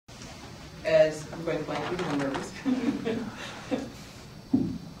as, I'm going blank because I'm nervous.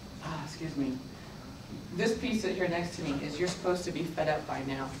 Excuse me. This piece here next to me is You're Supposed to Be Fed Up by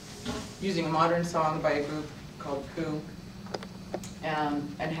Now, using a modern song by a group called Coup,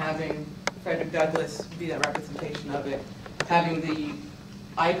 and having Frederick Douglass be that representation of it, having the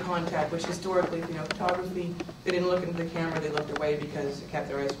eye contact, which historically, if you know photography, they didn't look into the camera, they looked away because it kept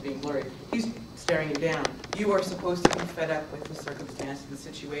their eyes from being blurry. He's staring you down. You are supposed to be fed up with the circumstances, the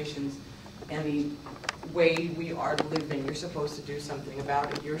situations, and the way we are living. You're supposed to do something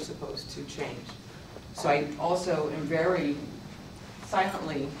about it. You're supposed to change. So I also am very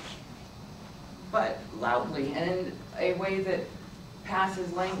silently, but loudly, and in a way that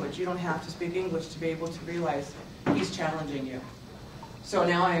passes language. You don't have to speak English to be able to realize he's challenging you. So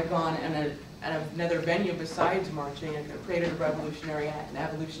now I have gone in another venue besides marching and created a revolutionary act, an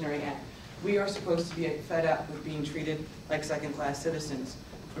evolutionary act. We are supposed to be fed up with being treated like second-class citizens,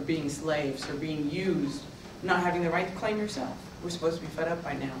 for being slaves, for being used, not having the right to claim yourself. We're supposed to be fed up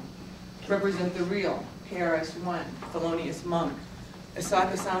by now. Represent the real, KRS-One, Thelonious Monk,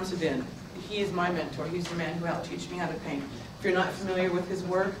 Asaka Samsudin. He is my mentor. He's the man who helped teach me how to paint. If you're not familiar with his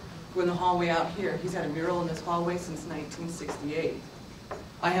work, go in the hallway out here. He's had a mural in this hallway since 1968.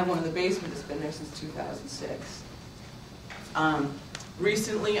 I have one in the basement that's been there since 2006.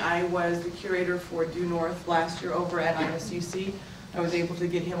 Recently, I was the curator for Due North last year over at ISCC. I was able to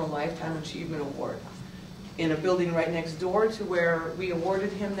get him a Lifetime Achievement Award. In a building right next door to where we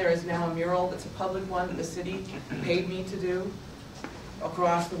awarded him, there is now a mural that's a public one that the city paid me to do.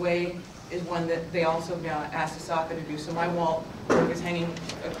 Across the way is one that they also now asked Asaka to do. So my wall work is hanging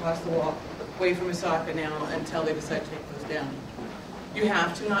across the wall, away from Asaka now until they decide to take those down. You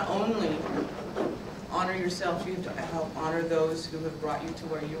have to not only honor yourself, you have to help honor those who have brought you to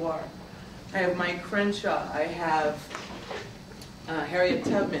where you are. I have Mike Crenshaw, I have Harriet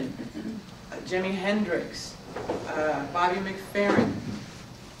Tubman, Jimi Hendrix, Bobby McFerrin.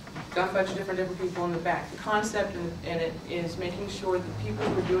 Got a bunch of different people in the back. The concept in it is making sure that people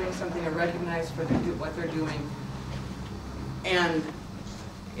who are doing something are recognized for what they're doing, and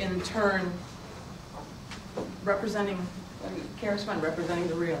in turn, representing, KRS-One, representing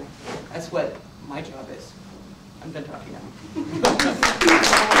the real. That's what my job is. I'm done talking now.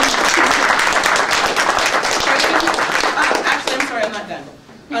 Actually, I'm sorry, I'm not done.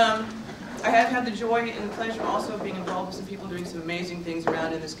 I have had the joy and the pleasure also of being involved with some people doing some amazing things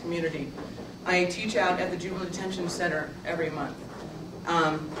around in this community. I teach out at the Juvenile Detention Center every month.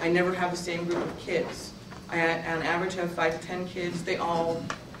 I never have the same group of kids. I, on average, have 5 to 10 kids. They all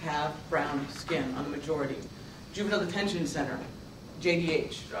have brown skin on the majority. Juvenile Detention Center,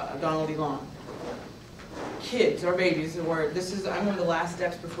 JDH, Donald E. Long. Kids, or babies, I'm one of the last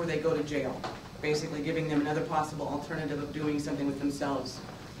steps before they go to jail. Basically giving them another possible alternative of doing something with themselves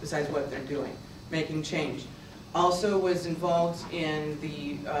besides what they're doing, making change. Also was involved in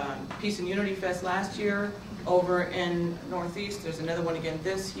the Peace and Unity Fest last year over in Northeast. There's another one again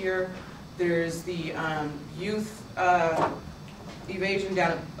this year. There's the youth evasion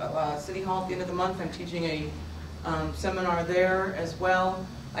down at City Hall at the end of the month. I'm teaching a seminar there as well.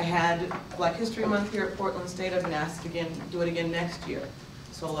 I had Black History Month here at Portland State. I've been asked to do it again next year,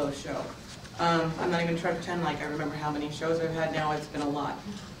 solo show. I'm not even trying to pretend like I remember how many shows I've had now. It's been a lot.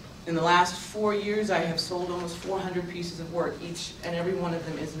 In the last 4 years, I have sold almost 400 pieces of work. Each and every one of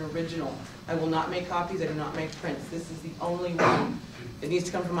them is an original. I will not make copies. I do not make prints. This is the only one. It needs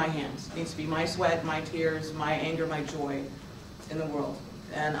to come from my hands. It needs to be my sweat, my tears, my anger, my joy in the world.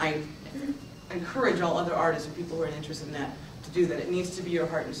 And I encourage all other artists and people who are interested in that to do that. It needs to be your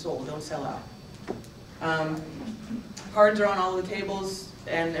heart and soul. Don't sell out. Cards are on all the tables,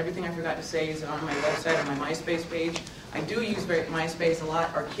 and everything I forgot to say is on my website, on my MySpace page. I do use MySpace a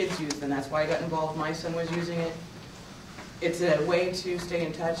lot. Our kids use them. That's why I got involved. My son was using it. It's a way to stay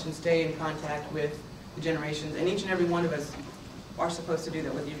in touch and stay in contact with the generations. And each and every one of us are supposed to do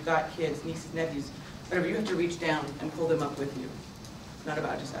that. Whether you've got kids, nieces, nephews, whatever, you have to reach down and pull them up with you. It's not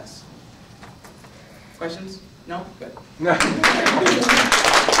about just us. Questions? No? Good. No.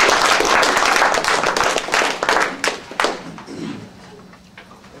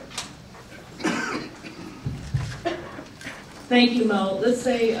 Thank you, Mo. Let's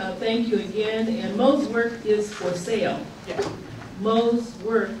say thank you again. And Mo's work is for sale. Yes. Mo's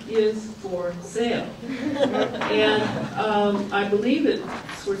work is for sale. And I believe it's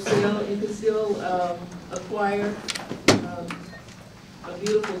for sale. You can still acquire a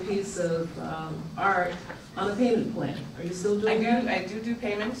beautiful piece of art on a payment plan. Are you still doing that? I do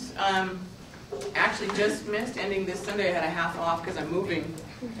payments. actually just missed ending this Sunday. I had a half off because I'm moving,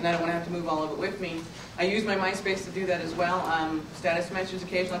 and I don't want to have to move all of it with me. I use my MySpace to do that as well. Status mentions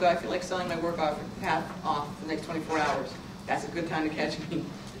occasionally, although I feel like selling my work off half off the next 24 hours. That's a good time to catch me.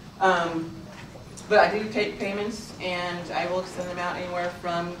 But I do take payments, and I will extend them out anywhere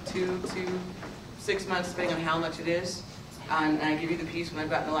from 2 to 6 months, depending on how much it is. And I give you the piece when I've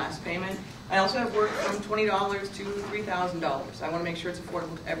gotten the last payment. I also have work from $20 to $3,000. I want to make sure it's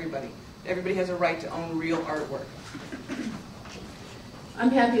affordable to everybody. Everybody has a right to own real artwork. I'm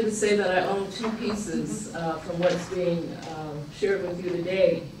happy to say that I own 2 pieces from what's being shared with you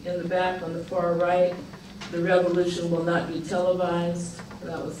today. In the back on the far right, "The Revolution Will Not Be Televised."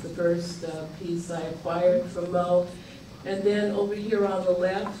 That was the first piece I acquired from Mo. And then over here on the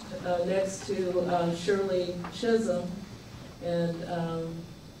left, next to Shirley Chisholm, and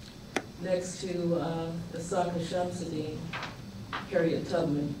next to Asaka Shamsuddin, Harriet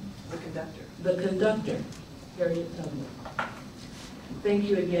Tubman. The conductor. The conductor, Harriet Tubman. Thank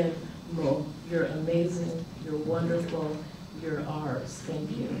you again, Mo. You're amazing, you're wonderful, you're ours.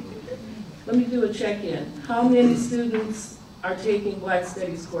 Thank you. Let me do a check-in. How many students are taking Black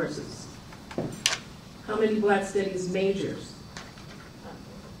Studies courses? How many Black Studies majors?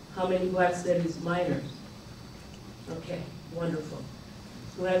 How many Black Studies minors? Okay, wonderful.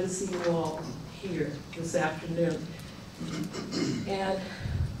 Glad to see you all here this afternoon. And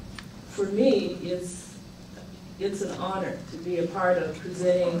for me, it's an honor to be a part of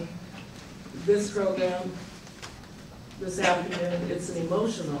presenting this program this afternoon. It's an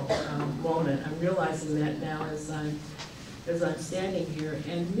emotional moment. I'm realizing that now as I'm standing here.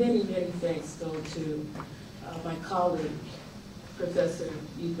 And many, many thanks go to my colleague, Professor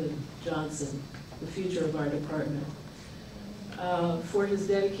Ethan Johnson, the future of our department, for his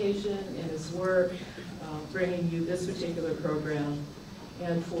dedication and his work bringing you this particular program,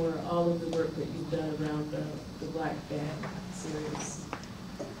 and for all of the work that you've done around the Black Bag series.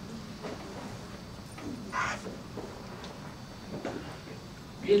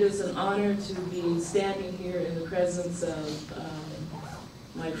 It is an honor to be standing here in the presence of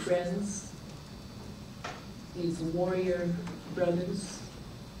my friends, these warrior brothers,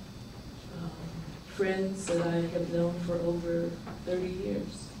 friends that I have known for over 30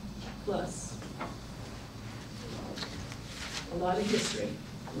 years plus. A lot of history,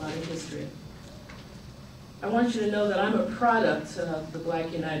 a lot of history. I want you to know that I'm a product of the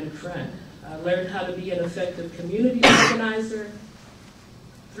Black United Front. I learned how to be an effective community organizer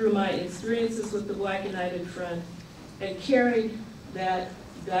through my experiences with the Black United Front, and carried that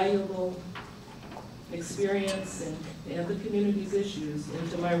valuable experience and the community's issues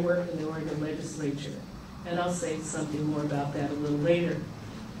into my work in the Oregon legislature. And I'll say something more about that a little later.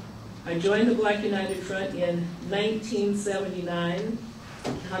 I joined the Black United Front in 1979.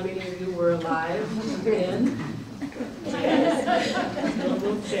 How many of you were alive then? Yes. A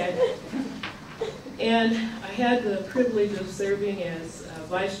little check. And I had the privilege of serving as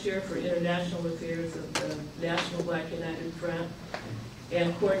Vice Chair for International Affairs of the National Black United Front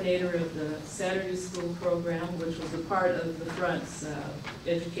and coordinator of the Saturday School program, which was a part of the Front's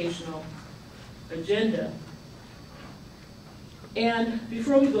educational agenda. And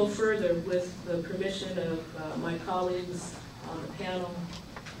before we go further, with the permission of my colleagues on the panel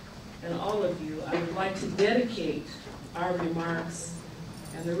and all of you, I would like to dedicate our remarks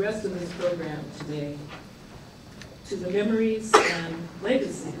and the rest of this program today to the memories and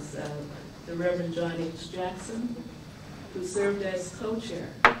legacies of the Reverend John H. Jackson, who served as co-chair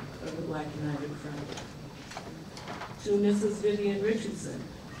of the Black United Front, to Mrs. Vivian Richardson,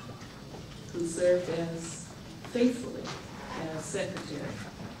 who served as faithfully as secretary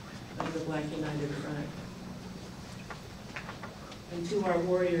of the Black United Front, and to our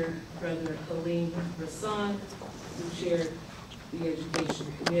warrior brother Halim Rassan, who chaired the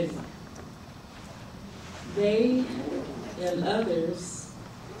Education Committee. They and others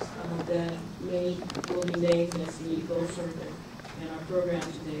that will be named as we go further in our program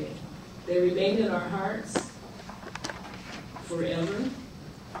today, they remain in our hearts forever,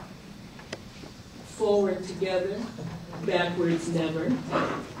 forward together, backwards never,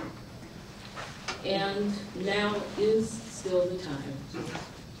 and now is still the time.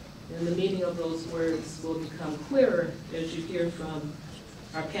 And the meaning of those words will become clearer as you hear from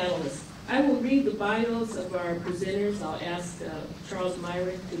our panelists. I will read the bios of our presenters. I'll ask Charles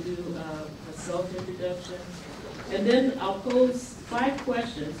Myrick to do a self-introduction. And then I'll pose 5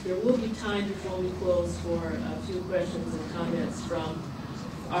 questions. There will be time before we close for a few questions and comments from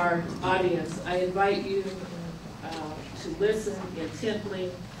our audience. I invite you to listen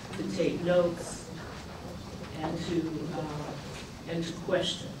intently, to take notes, and to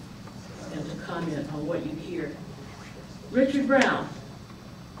question. and to comment on what you hear. Richard Brown,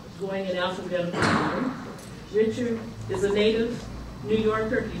 going in alphabetical order. Richard is a native New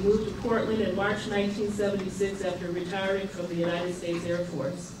Yorker. He moved to Portland in March 1976 after retiring from the United States Air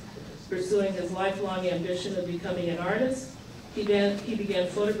Force. Pursuing his lifelong ambition of becoming an artist, he began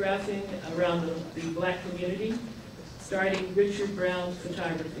photographing around the Black community, starting Richard Brown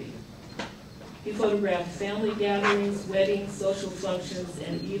Photography. He photographed family gatherings, weddings, social functions,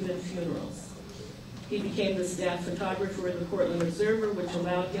 and even funerals. He became the staff photographer in the Portland Observer, which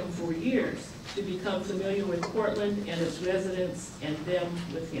allowed him for years to become familiar with Portland and its residents and them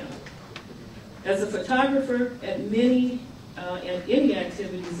with him. As a photographer at many and any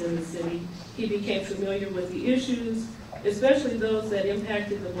activities in the city, he became familiar with the issues, especially those that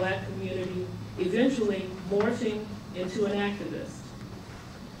impacted the Black community, eventually morphing into an activist.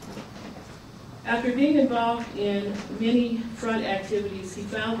 After being involved in many front activities, he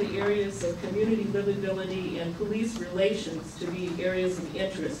found the areas of community livability and police relations to be areas of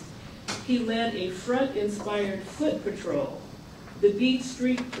interest. He led a front-inspired foot patrol, the Beat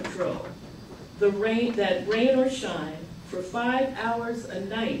Street Patrol, that rain or shine, for 5 hours a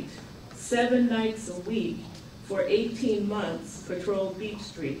night, 7 nights a week, for 18 months, patrolled Beat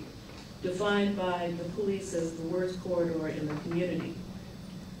Street, defined by the police as the worst corridor in the community.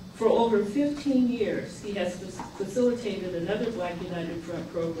 For over 15 years, he has facilitated another Black United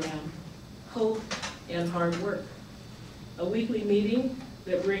Front program, Hope and Hard Work, a weekly meeting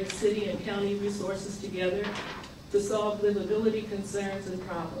that brings city and county resources together to solve livability concerns and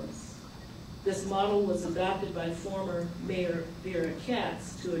problems. This model was adopted by former Mayor Vera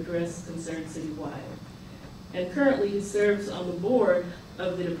Katz to address concerns citywide. And currently he serves on the board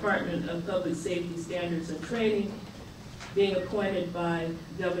of the Department of Public Safety Standards and Training, being appointed by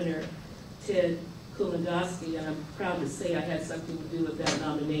Governor Ted Kulongoski, and I'm proud to say I had something to do with that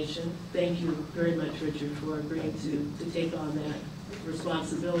nomination. Thank you very much, Richard, for agreeing to take on that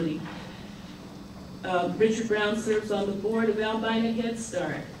responsibility. Richard Brown serves on the board of Albina Head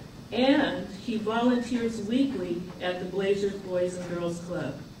Start, and he volunteers weekly at the Blazers Boys and Girls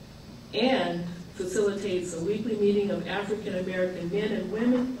Club, and facilitates a weekly meeting of African American men and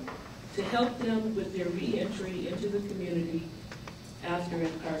women to help them with their re-entry into the community after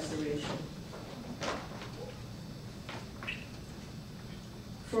incarceration.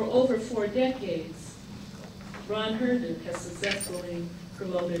 For over 4 decades, Ron Herndon has successfully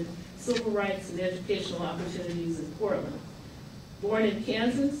promoted civil rights and educational opportunities in Portland. Born in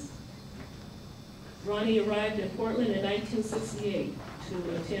Kansas, Ronnie arrived in Portland in 1968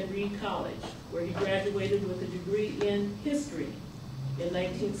 to attend Reed College, where he graduated with a degree in history in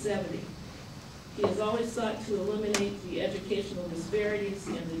 1970. He has always sought to eliminate the educational disparities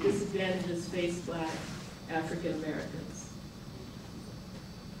and the disadvantages faced by African Americans.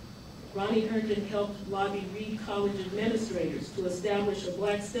 Ronnie Herndon helped lobby Reed College administrators to establish a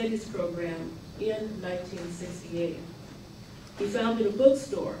Black Studies program in 1968. He founded a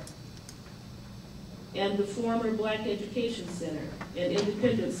bookstore and the former Black Education Center, an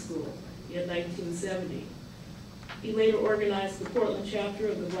independent school, in 1970. He later organized the Portland chapter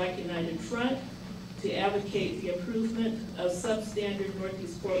of the Black United Front to advocate the improvement of substandard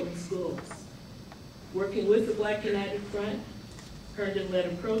Northeast Portland schools. Working with the Black United Front, Herndon led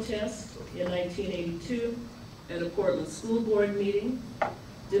a protest in 1982 at a Portland school board meeting,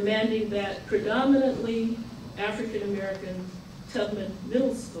 demanding that predominantly African American Tubman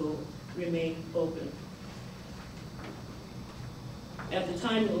Middle School remain open. At the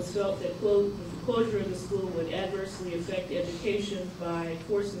time, it was felt that the closure of the school would adversely affect education by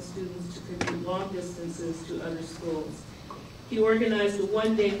forcing students to commute long distances to other schools. He organized a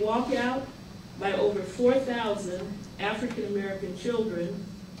one-day walkout by over 4,000 African American children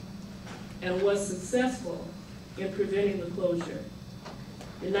and was successful in preventing the closure.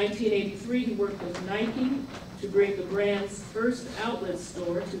 In 1983, he worked with Nike to bring the brand's first outlet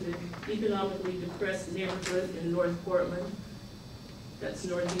store to the economically depressed neighborhood in North Portland. That's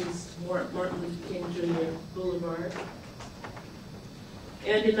Northeast Martin Luther King Jr. Boulevard.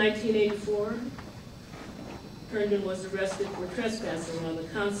 And in 1984, Herndon was arrested for trespassing on the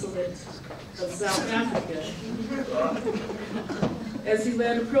consulate of South Africa as he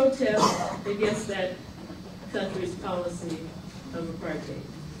led a protest against that country's policy of apartheid,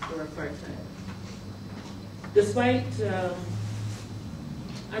 or apartheid. Despite,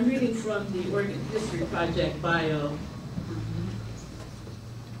 I'm reading from the Oregon History Project bio.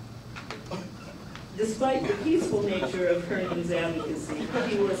 Despite the peaceful nature of Herndon's advocacy,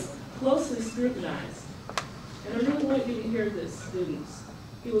 he was closely scrutinized. And I really want you to hear this, students.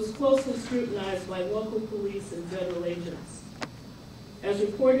 He was closely scrutinized by local police and federal agents. As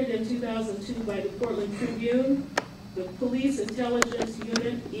reported in 2002 by the Portland Tribune, the Police Intelligence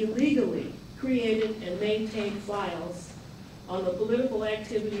Unit illegally created and maintained files on the political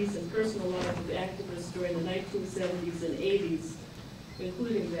activities and personal life of activists during the 1970s and 80s,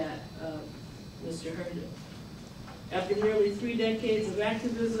 including that of Mr. Herndon. After nearly 3 decades of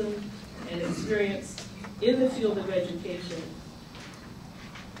activism and experience in the field of education,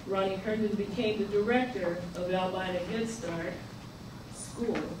 Ronnie Herndon became the director of Albina Head Start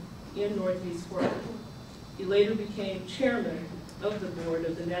School in Northeast Portland. He later became chairman of the board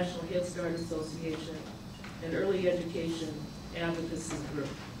of the National Head Start Association, an early education advocacy group.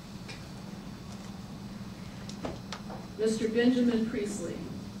 Mr. Benjamin Priestley,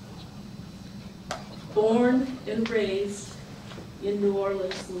 born and raised in New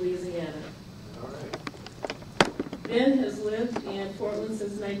Orleans, Louisiana. All right. Ben has lived in Portland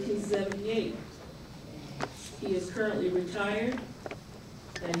since 1978. He is currently retired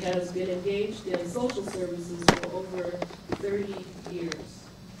and has been engaged in social services for over 30 years.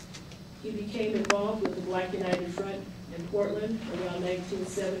 He became involved with the Black United Front in Portland around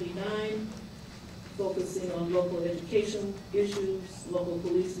 1979, focusing on local education issues, local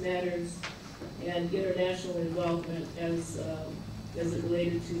police matters, and international involvement as it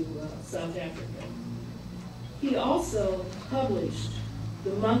related to South Africa. He also published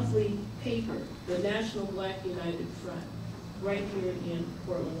the monthly paper, the National Black United Front, right here in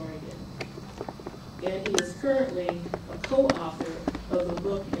Portland, Oregon. And he is currently a co-author of the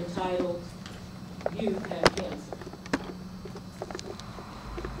book entitled You Have Cancer.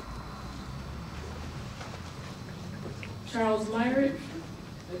 Charles Myrick,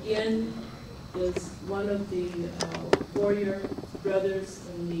 again, is one of the warrior brothers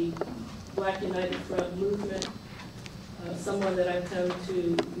in the Black United Front movement, someone that I've come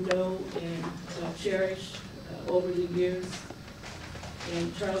to know and cherish over the years.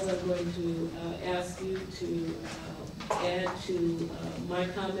 And Charles, I'm going to ask you to add to my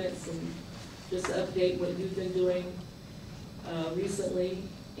comments and just update what you've been doing recently,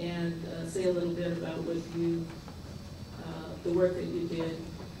 and say a little bit about what you, the work that you did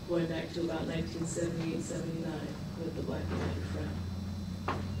going back to about 1978-79 with the Black United Front.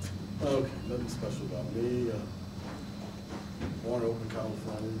 Okay, nothing special about me. Born in Oakland,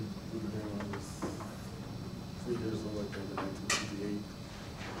 California. Moved here when I was 3 years old, I think, in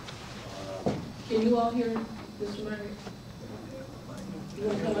 1958. Can you all hear Mr. Murray? You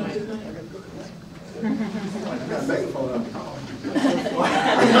want to come up to the mic?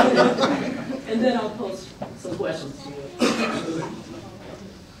 And then I'll pose some questions to you.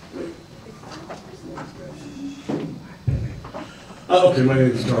 Okay, my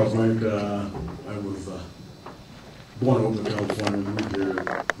name is Charles Mike. I was born in Oakland, California. Moved here in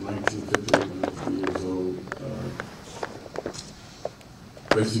 1958 when I was 3 years old.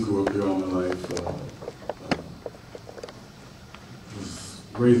 Basically grew up here all my life. Was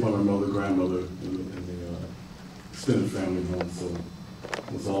raised by my mother, grandmother in the extended family home, so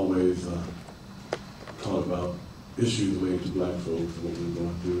was always taught about issues related to black folks and what we were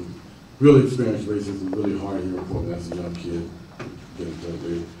going through. Really experienced racism really hard here in Portland as a young kid.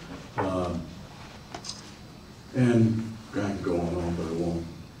 And I could go on, but I won't.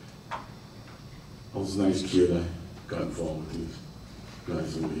 I was a nice kid. I got involved with these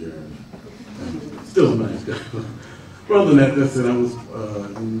guys over here, and still a nice guy. But other than that, that's it. I was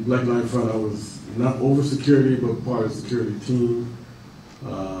in Black United Front. I was not over security, but part of the security team.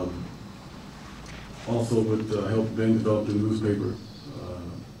 Also, with helped Ben develop the newspaper.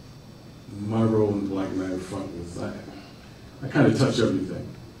 My role in the Black United Front was I kind of touched everything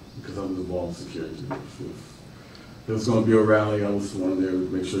because I was involved in security. If there was going to be a rally, I was the one there to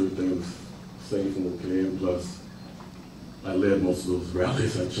make sure everything was safe and okay. And plus, I led most of those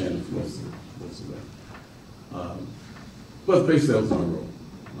rallies. I chanted for most of them. But basically, that was my role.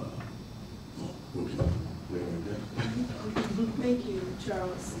 Thank you,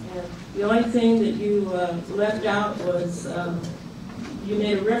 Charles. And the only thing that you left out was you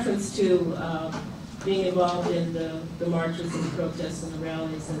made a reference to being involved in the marches and the protests and the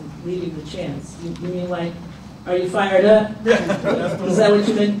rallies and leading the chants. You mean like, are you fired up? Yeah. Is that what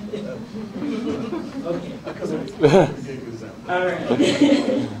you meant? Okay. All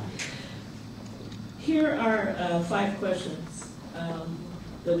right. Here are 5 questions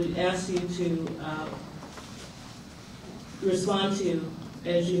that we ask you to respond to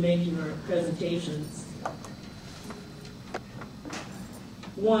as you make your presentations.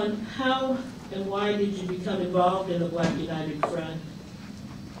 1, how and why did you become involved in the Black United Front,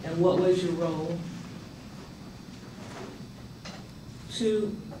 and what was your role?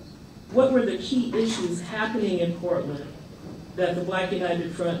 2, what were the key issues happening in Portland that the Black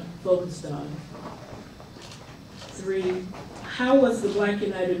United Front focused on? 3, how was the Black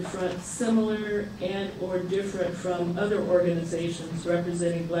United Front similar and or different from other organizations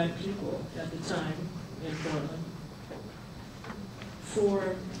representing Black people at the time in Portland?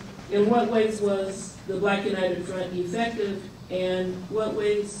 4, in what ways was the Black United Front effective and what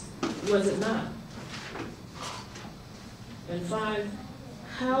ways was it not? And 5,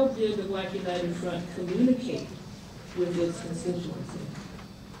 how did the Black United Front communicate with its constituency?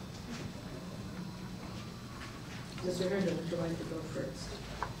 Mr. Herndon, would you like to go first?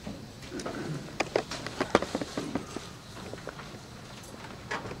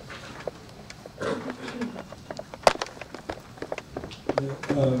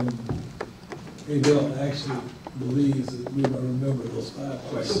 Adele actually believes that we don't remember those 5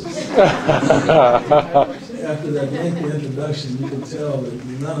 questions. After that lengthy introduction, you can tell that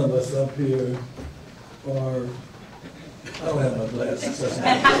none of us up here are, I don't have my glasses.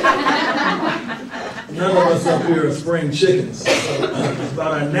 None of us up here are spring chickens. So it's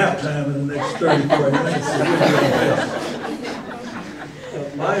about our nap time in the next 30, 40 minutes. So we're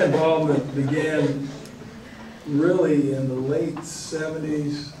doing my involvement began really in the late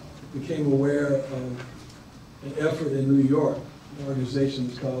 70s. Became aware of an effort in New York. An organization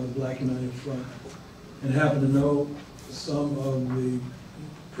was called the Black United Front, and happened to know some of the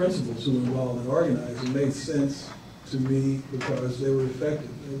principals who were involved in organizing. It made sense to me because they were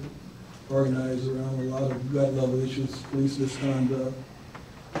effective. They organized around a lot of gut-level issues, police misconduct,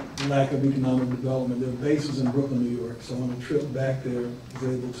 lack of economic development. Their base was in Brooklyn, New York, so on a trip back there, I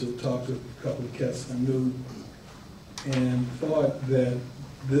was able to talk to a couple of cats I knew and thought that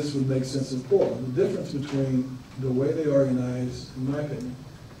this would make sense in Portland. The difference between the way they organized, in my opinion,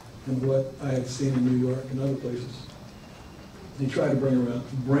 and what I had seen in New York and other places, they tried to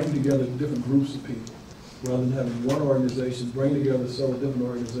bring together different groups of people, rather than having one organization, bring together several different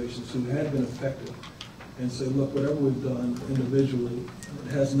organizations who had been effective, and say, look, whatever we've done individually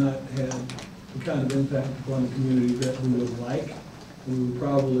has not had the kind of impact upon the community that we would like. We would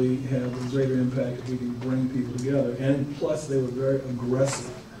probably have a greater impact if we can bring people together. And plus, they were very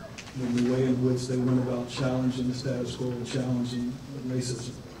aggressive in the way in which they went about challenging the status quo and challenging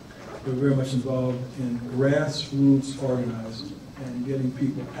racism. They were very much involved in grassroots organizing and getting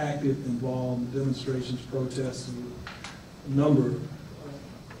people active, involved in demonstrations, protests, in a number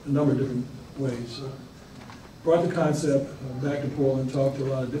of different ways. So, brought the concept back to Portland, talked to a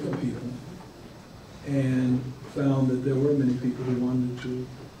lot of different people, and found that there were many people who wanted to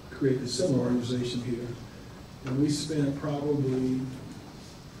create a similar organization here. And we spent probably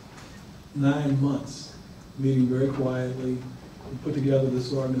 9 months meeting very quietly. We put together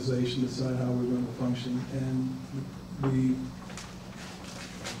this organization, decide how we're going to function. And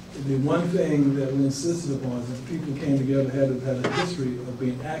the one thing that we insisted upon is that people came together had a history of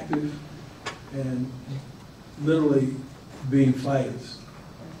being active and literally being fighters.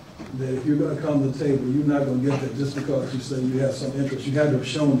 That if you're going to come to the table, you're not going to get that just because you say you have some interest. You have to have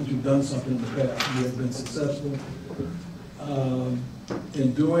shown that you've done something in the past. You have been successful.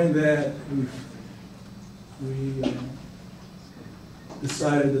 In doing that, we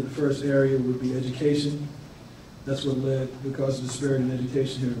decided that the first area would be education. That's what led, because of disparity in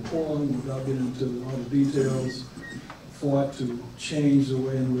education here in Portland, without getting into all the details, fought to change the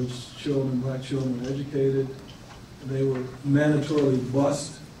way in which black children were educated. They were mandatorily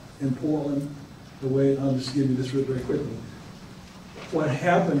bused in Portland, the way, I'll just give you this very quickly. What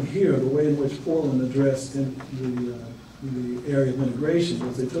happened here, the way in which Portland addressed in the area of integration,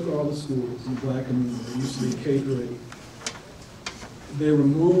 was they took all the schools in the black community, they used to be K-8. They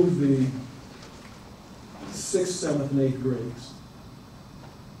removed the 6th, 7th, and 8th grades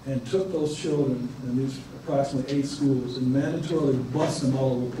and took those children in these approximately 8 schools and mandatorily bused them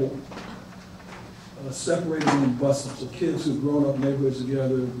all over Portland. Separated them and bused them. So kids who've grown up in neighborhoods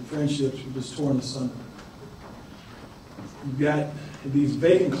together, friendships were just torn asunder. You've got these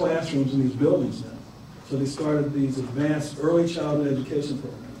vacant classrooms in these buildings now. So they started these advanced early childhood education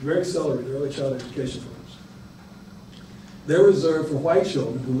programs, very accelerated early childhood education programs. They're reserved for white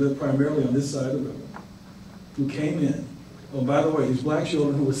children who live primarily on this side of the river, who came in. Oh, by the way, these black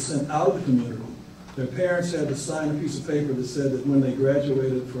children who were sent out of the community, their parents had to sign a piece of paper that said that when they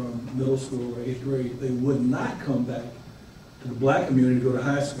graduated from middle school or 8th grade, they would not come back to the black community to go to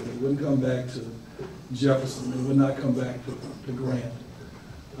high school. They wouldn't come back to Jefferson. They would not come back to Grant.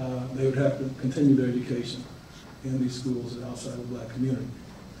 They would have to continue their education in these schools outside of the black community.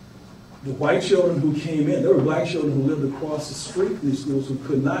 The white children who came in, there were black children who lived across the street from these schools who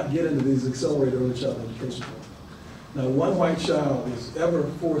could not get into these accelerated early childhood education programs. Now, one white child was ever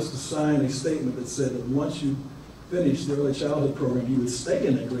forced to sign a statement that said that once you finish the early childhood program, you would stay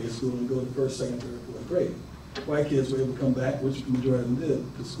in that grade school and go to first, second, third, fourth grade. White kids were able to come back, which the majority of them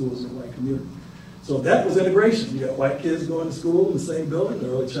did, to schools in the white community. So that was integration. You got white kids going to school in the same building, the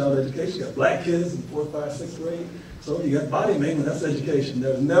early childhood education. You got black kids in 4th, 5th, 6th grade. So you got body maintenance, that's education.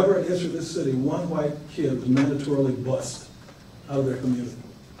 There was never in the history of this city one white kid was mandatorily bused out of their community.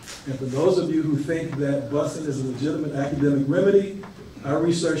 And for those of you who think that busing is a legitimate academic remedy, our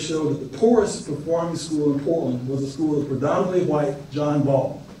research showed that the poorest performing school in Portland was a school of predominantly white John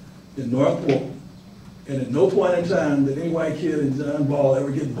Ball in North Portland. And at no point in time did any white kid in John Ball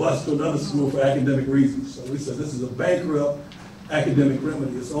ever get bused to another school for academic reasons. So we said this is a bankrupt academic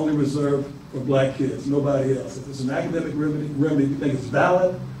remedy. It's only reserved for black kids, nobody else. If it's an academic remedy you think it's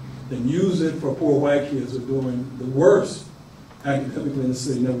valid, then use it for poor white kids who are doing the worst academically in the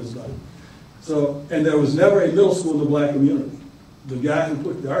city, never was done. So, and there was never a middle school in the black community. The guy who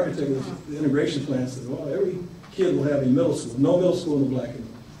put the architect of the integration plan said, well, every kid will have a middle school. No middle school in the black community.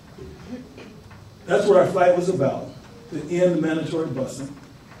 That's what our fight was about, to end mandatory busing,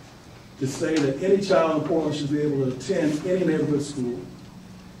 to say that any child in Portland should be able to attend any neighborhood school,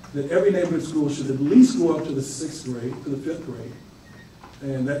 that every neighborhood school should at least go up to the 6th grade, to the 5th grade.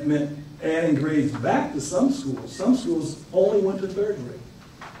 And that meant adding grades back to some schools. Some schools only went to 3rd grade.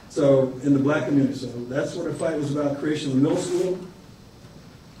 So, in the black community. So that's what our fight was about, creation of middle school,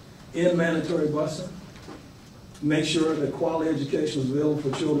 end mandatory busing, make sure that quality education was available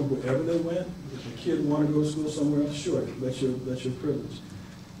for children wherever they went. If a kid wanted to go to school somewhere else, sure, that's your privilege.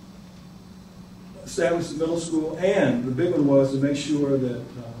 Establish the middle school, and the big one was to make sure that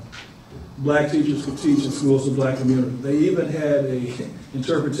black teachers could teach in schools of black community. They even had an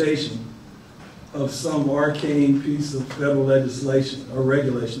interpretation of some arcane piece of federal legislation, or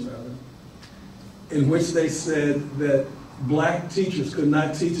regulation rather, in which they said that black teachers could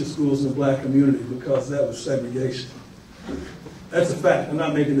not teach in schools in the black community because that was segregation. That's a fact. I'm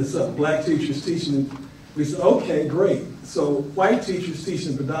not making this up. Black teachers teaching, we said, okay, great. So white teachers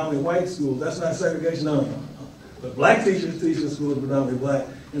teaching in predominantly white schools, that's not segregation? No. But black teachers teaching in schools predominantly black,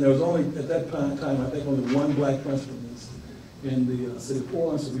 and there was only, at that time, I think only one black principal in the city of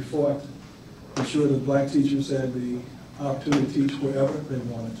Portland, so we fought to ensure that black teachers had the opportunity to teach wherever they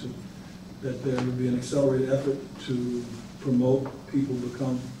wanted to, that there would be an accelerated effort to promote people to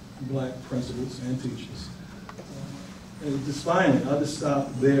become black principals and teachers. And just finally, I'll just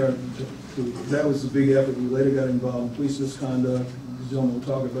stop there. That was a big effort. We later got involved in police misconduct. The gentleman will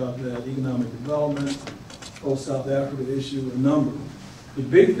talk about that, economic development, post-South Africa issue, a number. The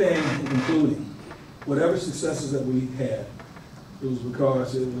big thing, including whatever successes that we had, it was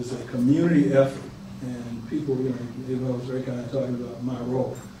because it was a community effort. And people, I was very kind of talking about my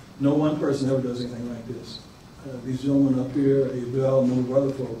role. No one person ever does anything like this. These gentlemen up here, Abel, and a number of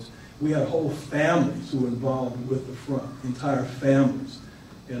other folks, we had whole families who were involved with the front, entire families.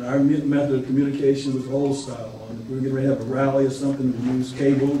 And our method of communication was old style. We were getting ready to have a rally or something, we used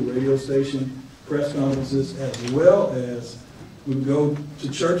cable, the radio station, press conferences, as well as we would go to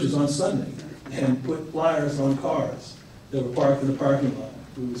churches on Sunday and put flyers on cars that were parked in the parking lot.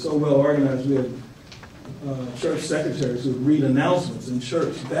 We were so well organized, we had church secretaries who would read announcements in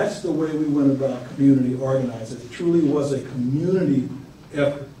church. That's the way we went about community organizing. It truly was a community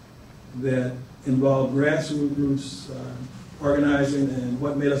effort that involved grassroots organizing, and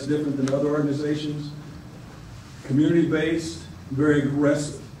what made us different than other organizations, community-based, very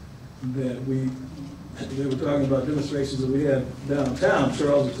aggressive. They were talking about demonstrations that we had downtown.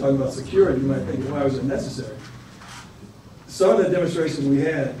 Charles was talking about security. You might think, why was it necessary? Some of the demonstrations we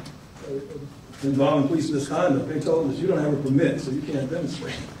had involving police misconduct, they told us, you don't have a permit, so you can't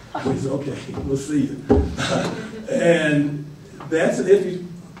demonstrate. We said, okay, we'll see you. And that's an iffy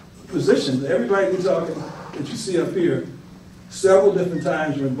position. Everybody we're talking that you see up here, several different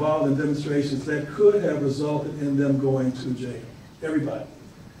times were involved in demonstrations that could have resulted in them going to jail. Everybody.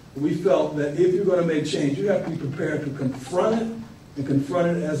 We felt that if you're going to make change, you have to be prepared to confront it, and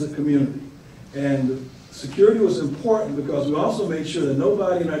confront it as a community. And security was important because we also made sure that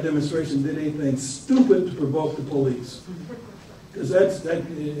nobody in our demonstration did anything stupid to provoke the police. Because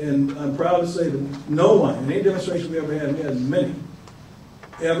and I'm proud to say that no one, in any demonstration we ever had, we had many,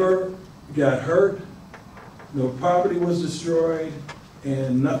 ever got hurt, no property was destroyed,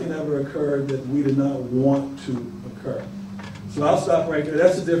 and nothing ever occurred that we did not want to occur. So I'll stop right there.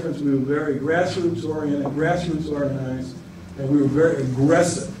 That's the difference. We were very grassroots oriented, grassroots organized, and we were very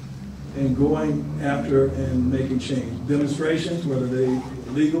aggressive in going after and making change. Demonstrations, whether they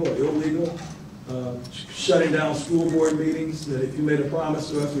were legal or illegal, shutting down school board meetings, that if you made a promise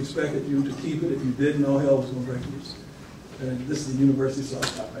to us, we expected you to keep it. If you didn't, all hell was going to break loose. And this is the university, so I'll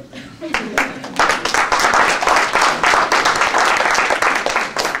stop right there.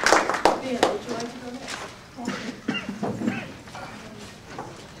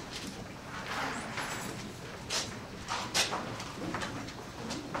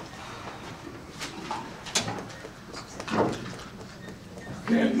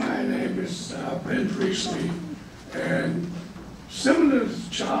 Again, my name is Ben Priestley, and similar to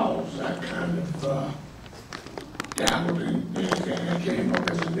Charles, I kind of dabbled in anything that came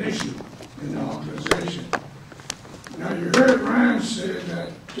up as an issue in the organization. Now, you heard Ryan say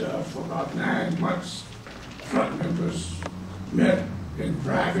that for about 9 months, front members met in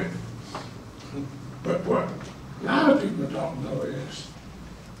private. But what a lot of people don't know is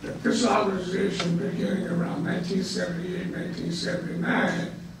that this organization, beginning around 1978,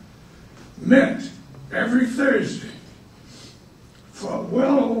 1979, met every Thursday for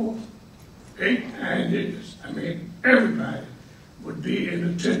well over 8-9 years. I mean, everybody would be in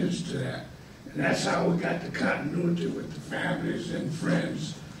attendance to that. And that's how we got the continuity with the families and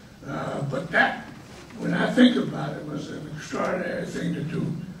friends. But that, when I think about it, was an extraordinary thing to do,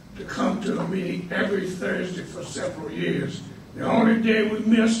 to come to a meeting every Thursday for several years. The only day we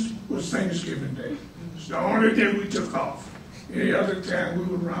missed was Thanksgiving Day. It's the only day we took off. Any other time we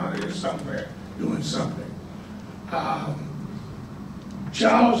were around here somewhere doing something.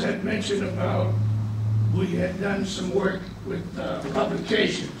 Charles had mentioned about we had done some work with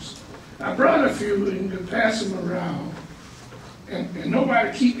publications. I brought a few and could pass them around, and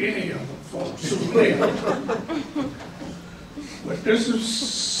nobody keep any of them, folks. So but this is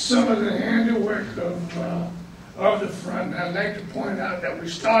some of the handiwork of the front. I'd like to point out that we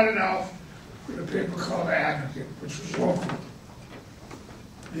started off with a paper called The Advocate, which was local.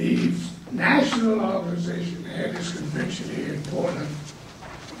 The national organization had this convention here in Portland,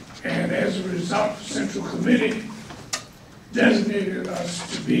 and as a result, the Central Committee designated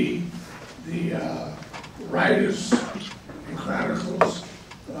us to be the writers and chronicles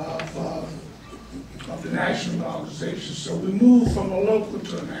of the national organization. So we moved from a local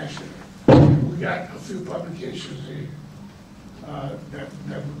to a national. We got a few publications here that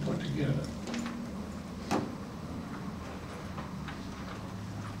we put together.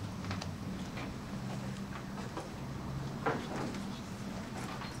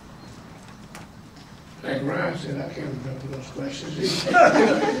 Like Ryan said, I can't remember those questions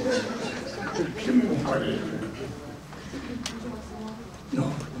either. Give me one part of it. No,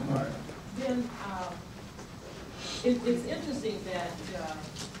 all right. Then it's interesting that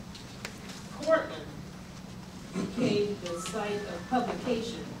Portland became the site of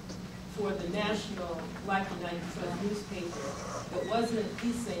publication for the National Black United Front newspaper. It wasn't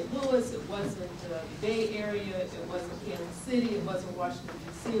East St. Louis, it wasn't the Bay Area, it wasn't Kansas City, it wasn't Washington,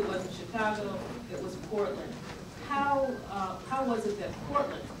 D.C., it wasn't Chicago, it was Portland. How was it that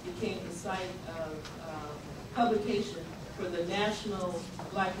Portland became the site of publication for the National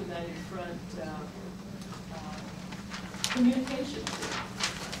Black United Front communication?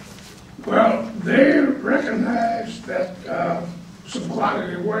 Well, they recognized that some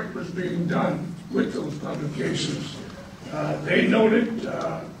quality work was being done with those publications. They noted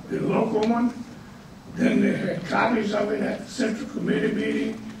the local one, then they had copies of it at the Central Committee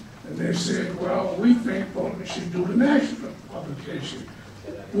meeting, and they said, well, we think Portland should do the national publication,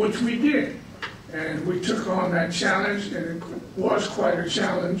 which we did. And we took on that challenge, and it was quite a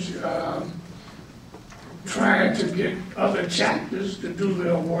challenge, trying to get other chapters to do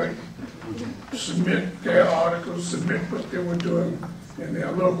their work, submit their articles, submit what they were doing in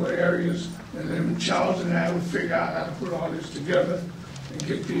their local areas, and then Charles and I would figure out how to put all this together and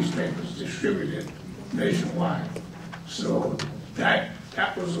get these papers distributed nationwide. So that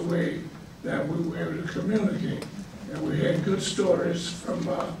was a way that we were able to communicate. And we had good stories from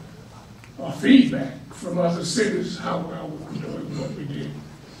or feedback from other cities how well we were doing what we did.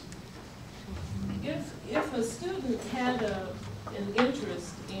 If a student had an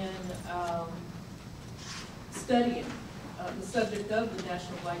interest in studying the subject of the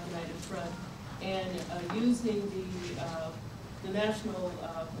National Black United Front and using the national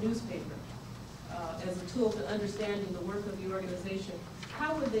newspaper as a tool to understanding the work of the organization,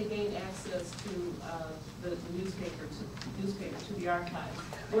 how would they gain access to the newspaper, to the archive?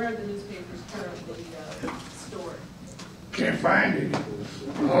 Where are the newspapers currently stored? Can't find any.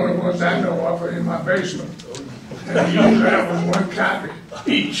 The only ones I know of are in my basement. And usually that was one copy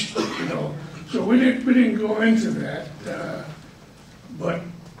each, you know. So we didn't go into that. But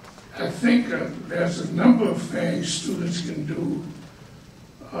I think there's a number of things students can do.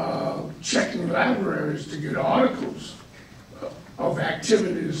 Checking libraries to get articles of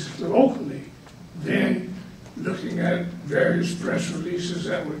activities locally, then looking at various press releases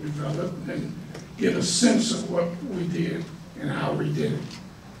that were developed and get a sense of what we did and how we did it.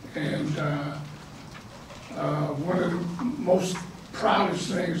 And one of the most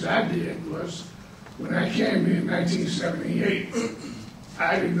proudest things I did was when I came here in 1978,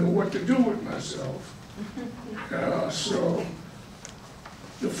 I didn't know what to do with myself. So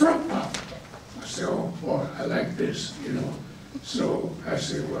the front part. I said, oh boy, I like this, you know. So I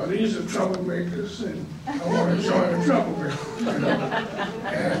said, well, these are troublemakers, and I want to join the troublemakers, you know.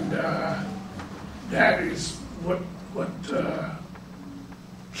 And that is what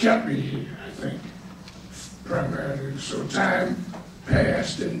kept me here, I think, primarily. So time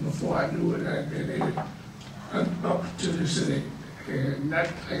passed, and before I knew it, I'd been here up to the city, and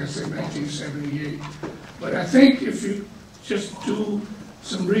that, like I said, 1978. But I think if you just do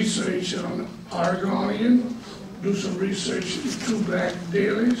some research on Oregonian, do some research in two black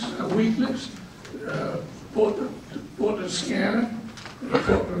dailies, weeklies, Portland Scanner,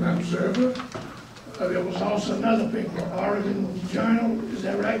 Portland Observer. There was also another paper, Oregon Journal, is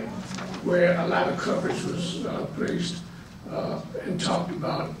that right? Where a lot of coverage was placed and talked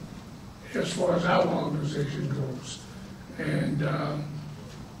about as far as our organization goes. And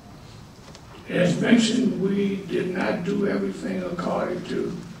as mentioned, we did not do everything according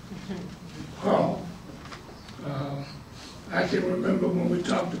to Hall. I can remember when we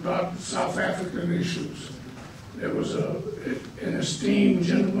talked about the South African issues. There was an esteemed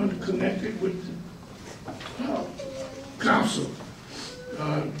gentleman connected with the council,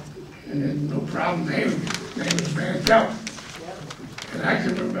 and then no problem naming him. His name is Van Pelt. And I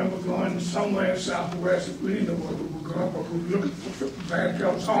can remember going somewhere in Southwest, we didn't know where we were going, but we were looking for Van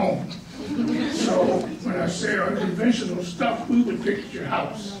Pelt's home. So when I say unconventional stuff, we would pick at your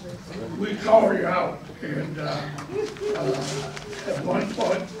house. We'd call you out. And at one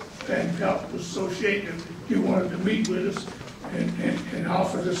point, Van Pelt was so shaken, he wanted to meet with us and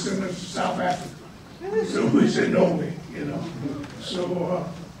offered to send us to South Africa. So we said, no way, you know. So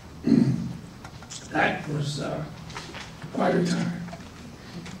that was quite a time.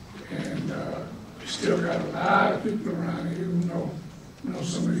 And we still got a lot of people around here who know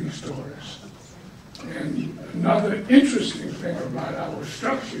some of these stories. And another interesting thing about our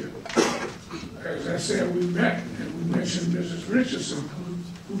structure, as I said, we met and we mentioned Mrs. Richardson,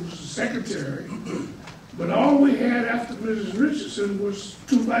 who was the secretary. But all we had after Mrs. Richardson was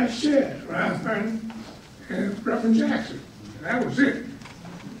two vice chairs, Ryan Vernon and Reverend Jackson. And that was it.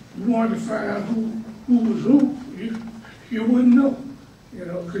 You wanted to find out who was who, you wouldn't know, you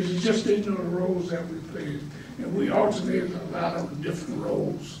know, because you just didn't know the roles that we played. And we alternated a lot of different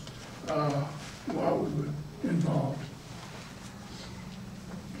roles while we were involved.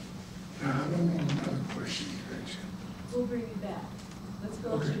 Now, I don't know another question. We'll bring you back. Let's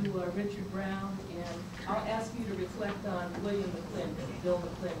go to Richard Brown, and I'll ask you to reflect on William McClendon, Bill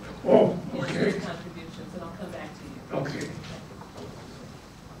McClendon, Oh, and okay. his contributions, and I'll come back to you. Okay.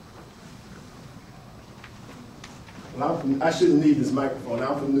 Well, I shouldn't need this microphone.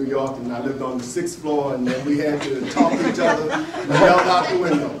 I'm from New York, and I lived on the 6th floor, and then we had to talk to each other and yell out the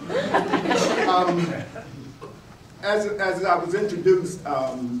window. As I was introduced,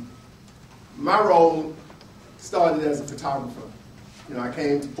 my role started as a photographer. You know, I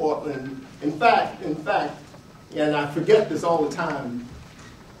came to Portland. In fact, and I forget this all the time,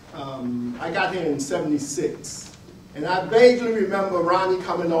 I got here in '76, and I vaguely remember Ronnie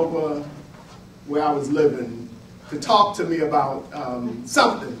coming over where I was living to talk to me about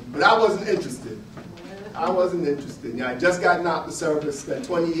something, but I wasn't interested. I wasn't interested. You know, I just gotten out the service, spent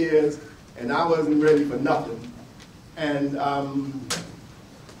 20 years, and I wasn't ready for nothing. And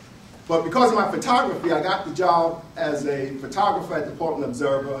but because of my photography, I got the job as a photographer at the Portland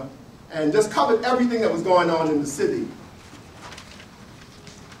Observer, and just covered everything that was going on in the city.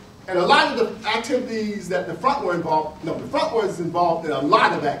 And a lot of the activities that the front were involved, the front was involved in a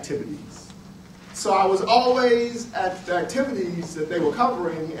lot of activities. So I was always at the activities that they were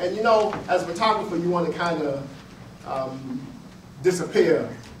covering, and you know, as a photographer, you want to kind of disappear.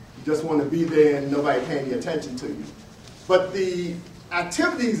 You just want to be there and nobody paying any attention to you. But the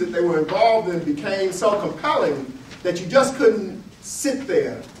activities that they were involved in became so compelling that you just couldn't sit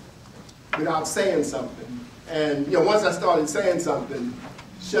there without saying something. And you know, once I started saying something,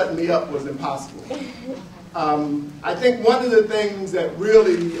 shutting me up was impossible. I think one of the things that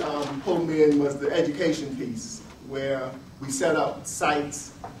really pulled me in was the education piece, where we set up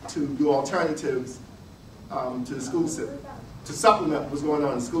sites to do alternatives to the school system, to supplement what's going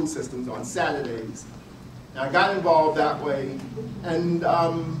on in school systems on Saturdays. And I got involved that way. And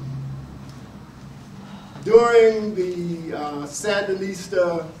during the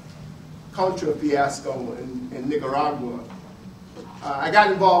Sandinista Contra fiasco in Nicaragua, I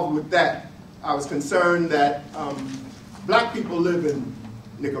got involved with that. I was concerned that black people live in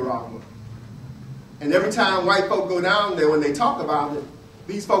Nicaragua. And every time white folk go down there, when they talk about it,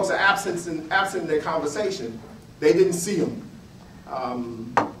 these folks are absent in their conversation. They didn't see them.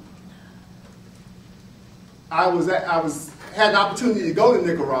 I was had an opportunity to go to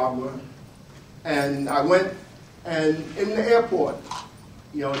Nicaragua, and I went, and in the airport,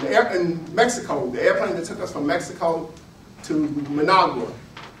 you know, in Mexico, the airplane that took us from Mexico to Managua,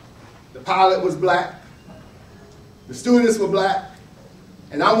 the pilot was black, the stewardess were black,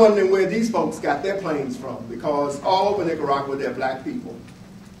 and I'm wondering where these folks got their planes from, because all over Nicaragua they're black people.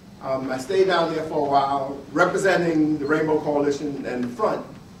 I stayed down there for a while, representing the Rainbow Coalition and the Front.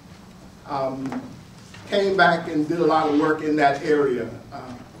 Came back and did a lot of work in that area,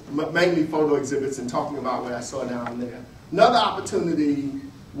 mainly photo exhibits and talking about what I saw down there. Another opportunity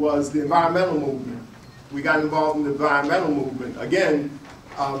was the environmental movement. We got involved in the environmental movement. Again,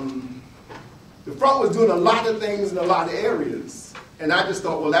 the Front was doing a lot of things in a lot of areas. And I just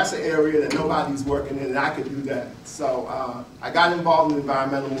thought, well, that's an area that nobody's working in, and I could do that. So I got involved in the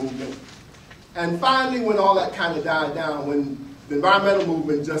environmental movement. And finally, when all that kind of died down, when the environmental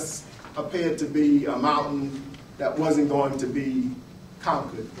movement just appeared to be a mountain that wasn't going to be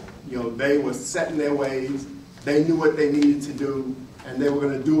conquered. You know, they were set in their ways, they knew what they needed to do, and they were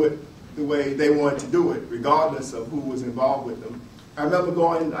going to do it the way they wanted to do it, regardless of who was involved with them. I remember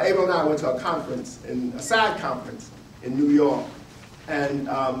going, Abel and I went to a conference, a side conference in New York, and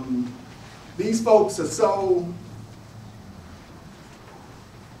these folks are so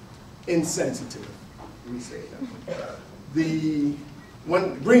insensitive, let me say that.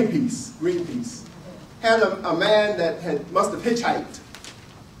 Greenpeace had a man that must have hitchhiked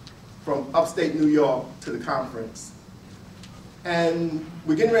from upstate New York to the conference. And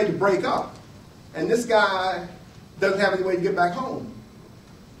we're getting ready to break up. And this guy doesn't have any way to get back home.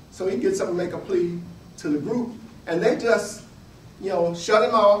 So he gets up and make a plea to the group. And they just, you know, shut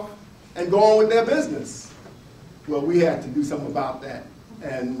him off and go on with their business. Well, we had to do something about that.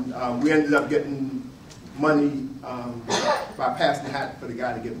 And we ended up getting money by passing the hat for the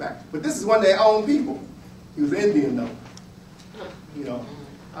guy to get back. But this is one of their own people. He was Indian, though. You know,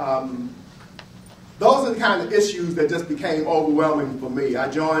 those are the kind of issues that just became overwhelming for me. I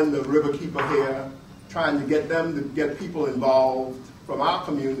joined the Riverkeeper here, trying to get them to get people involved from our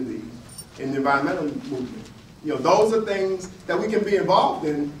community in the environmental movement. You know, those are things that we can be involved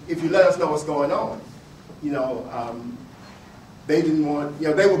in if you let us know what's going on. You know, they didn't want, you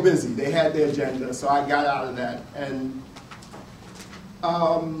know, they were busy. They had their agenda, so I got out of that. And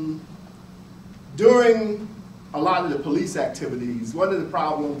during a lot of the police activities, one of the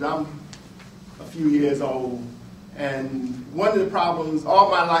problems, I'm a few years old, and one of the problems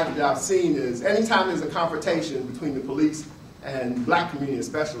all my life that I've seen is anytime there's a confrontation between the police and black community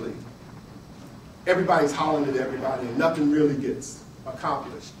especially, everybody's hollering at everybody and nothing really gets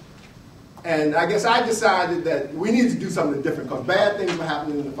accomplished. And I guess I decided that we needed to do something different because bad things were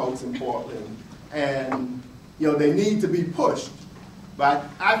happening to the folks in Portland, and you know, they need to be pushed. But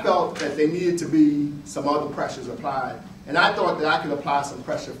I felt that there needed to be some other pressures applied. And I thought that I could apply some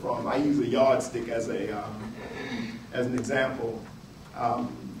pressure from, I use a yardstick as an example.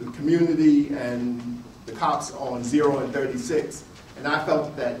 The community and the cops on 0 and 36. And I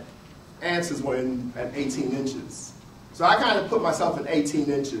felt that answers were at 18 inches. So I kind of put myself at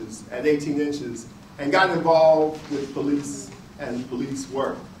 18 inches, and got involved with police and police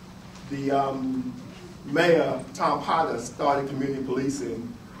work. The Mayor, Tom Potter, started community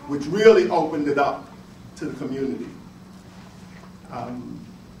policing, which really opened it up to the community.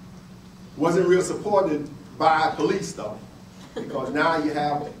 Wasn't real supported by police though, because now you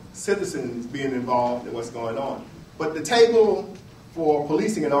have citizens being involved in what's going on. But the table for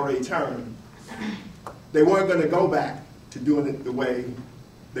policing had already turned. They weren't going to go back to doing it the way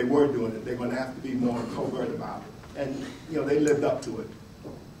they were doing it. They're going to have to be more covert about it. And you know, they lived up to it.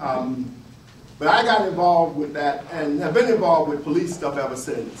 But I got involved with that and have been involved with police stuff ever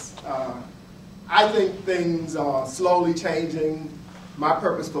since. I think things are slowly changing. My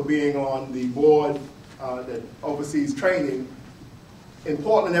purpose for being on the board that oversees training, in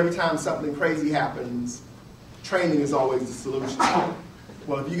Portland, every time something crazy happens, training is always the solution.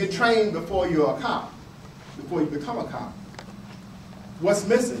 Well, if you get trained before you're a cop, before you become a cop, what's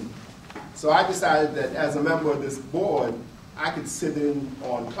missing? So I decided that as a member of this board, I could sit in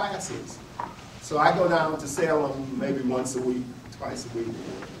on classes. So I go down to Salem maybe once a week, twice a week,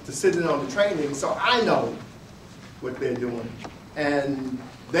 to sit in on the training so I know what they're doing. And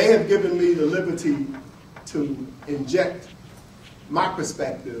they have given me the liberty to inject my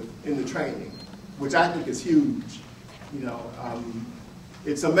perspective in the training, which I think is huge. You know,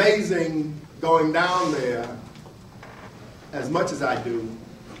 it's amazing going down there as much as I do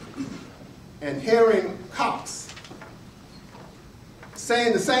and hearing cops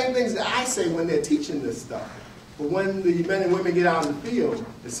saying the same things that I say when they're teaching this stuff. But when the men and women get out in the field,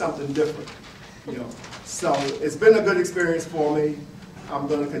 it's something different. You know, so it's been a good experience for me. I'm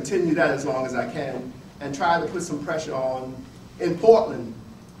going to continue that as long as I can and try to put some pressure on in Portland.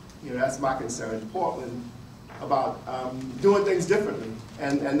 You know, that's my concern, Portland, about doing things differently,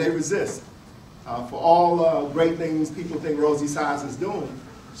 and they resist. For all great things people think Rosie Size is doing,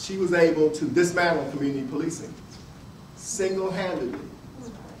 she was able to dismantle community policing, single-handedly.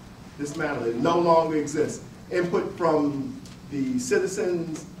 Dismantle it. No longer exists. Input from the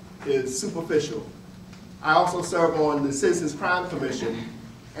citizens is superficial. I also serve on the Citizens Crime Commission,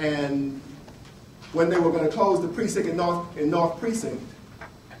 and when they were going to close the precinct in North Precinct,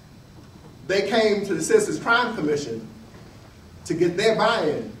 they came to the Citizens Crime Commission to get their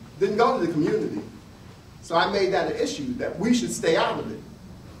buy-in. Didn't go to the community. So I made that an issue, that we should stay out of it.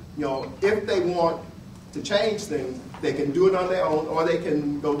 You know, if they want to change things, they can do it on their own, or they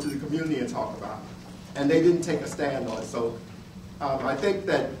can go to the community and talk about it. And they didn't take a stand on it. So I think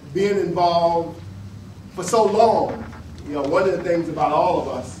that being involved for so long, you know, one of the things about all of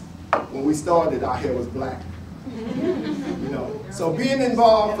us, when we started, our hair was black. You know, so being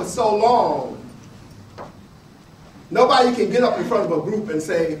involved for so long, nobody can get up in front of a group and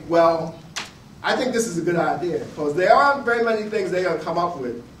say, well, I think this is a good idea, because there aren't very many things they're going to come up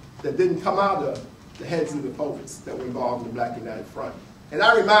with that didn't come out of the heads of the folks that were involved in the Black United Front. And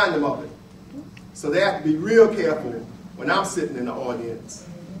I remind them of it. So they have to be real careful when I'm sitting in the audience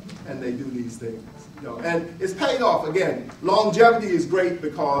and they do these things. You know, and it's paid off. Again, longevity is great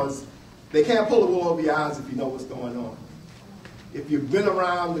because they can't pull the wool over your eyes if you know what's going on. If you've been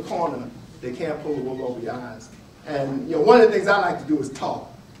around the corner, they can't pull the wool over your eyes. And you know, one of the things I like to do is talk.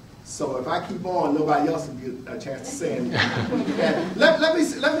 So if I keep on, nobody else will get a chance to say anything. And let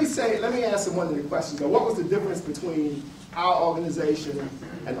me answer one of the questions. What was the difference between our organization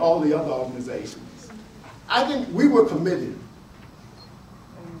and all the other organizations? I think we were committed.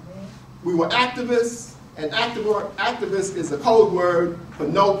 We were activists, and activist is a code word for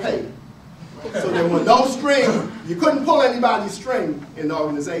no pay. So there were no string. You couldn't pull anybody's string in the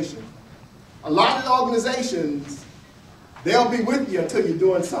organization. A lot of the organizations, they'll be with you until you're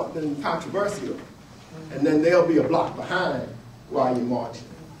doing something controversial, and then they'll be a block behind while you're marching.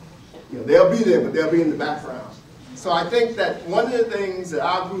 You know, they'll be there, but they'll be in the background. So I think that one of the things that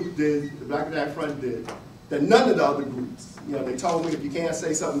our group did, the Black United Front did, that none of the other groups, you know, they told me if you can't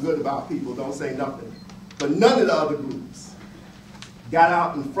say something good about people, don't say nothing. But none of the other groups got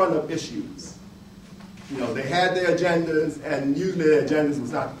out in front of issues. You know, they had their agendas, and usually their agendas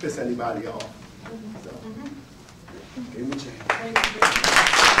was not to piss anybody off. So, give me a chance.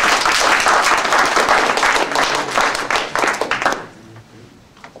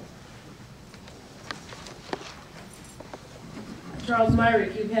 Charles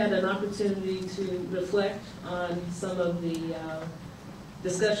Myrick, you've had an opportunity to reflect on some of the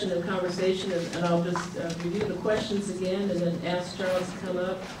discussion and conversation, and I'll just review the questions again and then ask Charles to come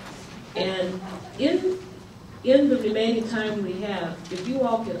up. And in the remaining time we have, if you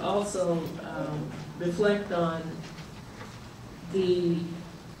all could also reflect on the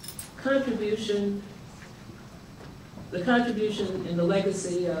contribution and the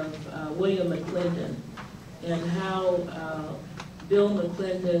legacy of William McClendon, and how Bill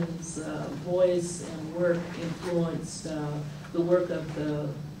McClendon's voice and work influenced the work of the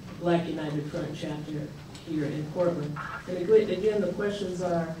Black United Front chapter here in Portland. And again, the questions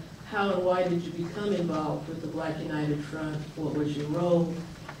are, how and why did you become involved with the Black United Front? What was your role?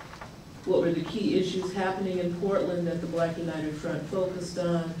 What were the key issues happening in Portland that the Black United Front focused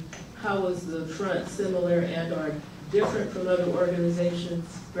on? How was the front similar and or different from other organizations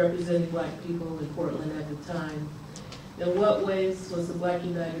representing black people in Portland at the time? In what ways was the Black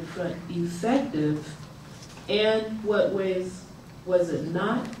United Front effective, and what ways was it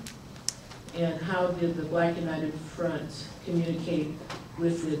not? And how did the Black United Front communicate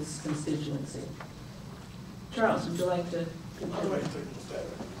with its constituency? Charles, would you like to continue? I'd like to take a stab at it.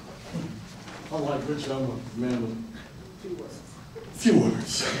 Unlike Rich, I'm a man of few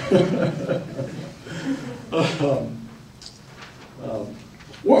words.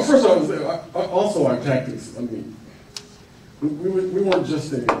 Well, first I was also our tactics. I mean, we weren't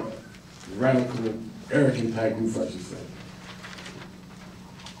just a radical, arrogant type group, I should say.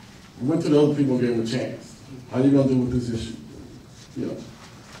 We went to the other people and gave them a chance. How are you going to deal with this issue? You know,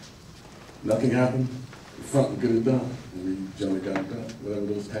 nothing happened. The front would get it done, and we generally got it done. Whatever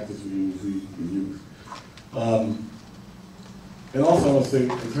those tactics we use. And also, I want to say, in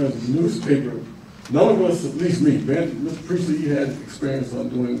terms of the newspaper, none of us, at least me, Mr. Priestley, he had experience on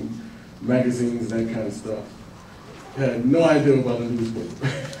doing magazines and that kind of stuff. Had no idea about a newspaper.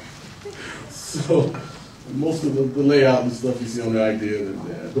 So most of the layout and stuff you see on the idea.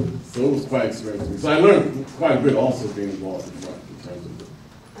 So it was quite experiencing. So I learned quite a bit also being involved in front in terms of the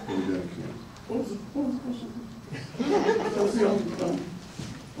community. What was the question?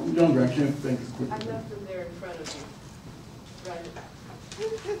 I'm younger, I can't think as quickly. I left them there in front of you. Right.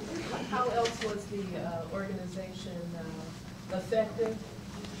 How else was the organization effective?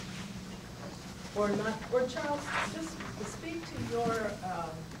 Or not? Or Charles, just speak to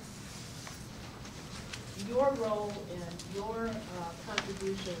your role and your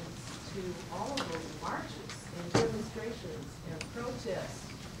contributions to all of those marches and demonstrations and protests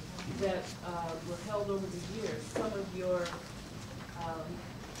that were held over the years. Some of your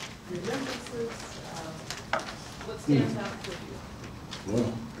remembrances, what stands out for you?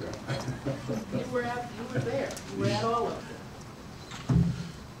 Well, You were there. You were at all of them,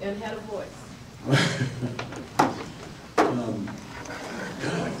 and had a voice. I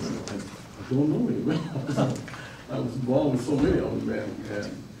don't know anybody. I was involved with so many of them, man. And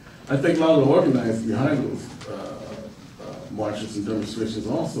I think a lot of the organizers behind those marches and demonstrations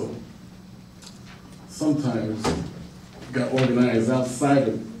also sometimes got organized outside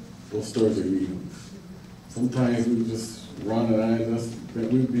of those Thursday meetings. Sometimes we would just run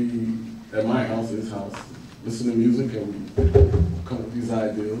and we'd be at my house, his house, listening to music, and we come up with these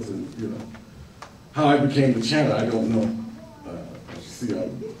ideas. And how I became the chanter, I don't know. As you see, I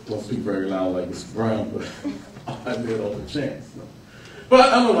don't speak very loud like Mr. Brown, but I did all the chants. But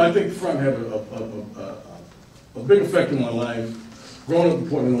I don't know. I think the front had a big effect on my life. Growing up in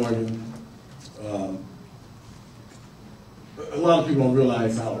Portland, Oregon. A lot of people don't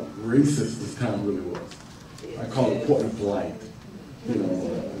realize how racist this town really was. I call it Portland polite.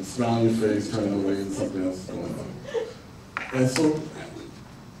 Smile on your face, turning away, and something else is going on. And so,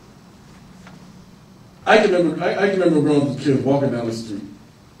 I can remember growing up as a kid, walking down the street.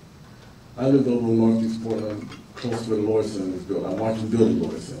 I lived over in Northeast Portland, close to where the Lloyd Center was built. I watched them build the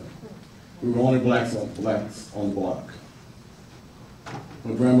Lloyd Center. We were only blacks on the block.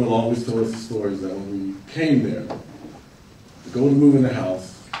 My grandmother always told us the stories that when we came there, to go to move in the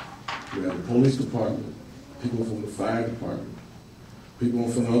house, we had the police department, people from the fire department, people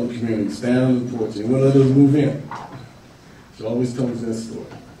from the other community stand on the porch and wouldn't let us move in. She always told us that story.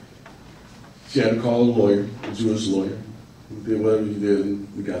 She had to call a lawyer, a Jewish lawyer, who did whatever he did, and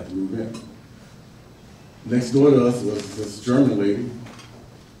we got to move in. Next door to us was this German lady.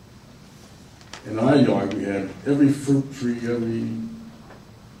 In our yard, we had every fruit tree, every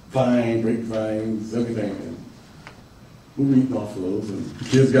vine, grapevines, everything. And we were eating off of those, and the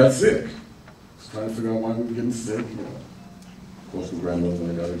kids got sick. Just trying to figure out why we were getting sick. Of course, my grandmother went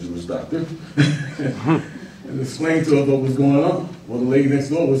and got a Jewish doctor. And explained to her what was going on. Well, the lady next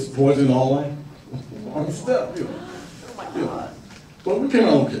door was poisoning all our stuff, Oh my God. But we came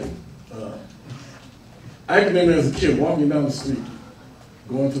out okay. I can remember as a kid walking down the street,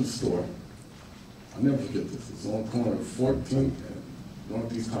 going to the store. I'll never forget this. It's on the corner of 14th and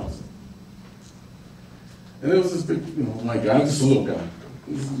Northeast Housing. And there was this big, white guy, just a little guy.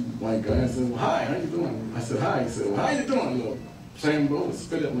 This white guy. I said, well, hi, how you doing? I said, hi. He said, well, how you doing? Little Sambo, and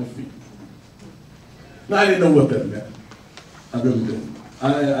spit at my feet. Now, I didn't know what that meant. I really didn't.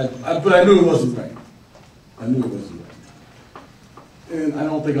 But I knew it wasn't right. I knew it wasn't right. And I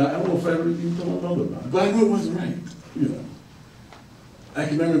don't know if I ever even told my mother about it, but I knew it wasn't right, I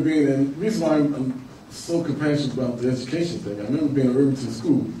can remember being, and the reason why I'm so compassionate about the education thing, I remember being in Irvington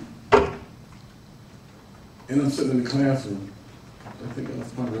School, and I'm sitting in the classroom. I think I was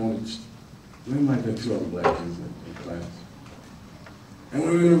probably there might have been 2 other black kids in class. And we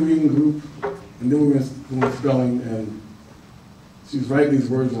were in a reading group, and then we were doing spelling, and she was writing these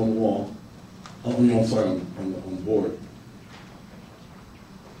words on the wall. On the board.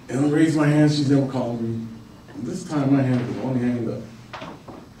 And I raised my hand, she's never called me. And this time my hand was the only hand up.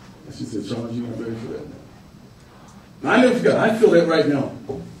 And she said, Charles, you're not ready for that now. Now I never forgot, I feel that right now.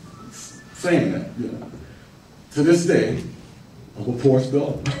 Saying that, To this day, I'm a poor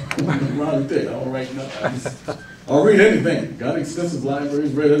speller. Around the day, I don't write nothing. I'll read anything. Got extensive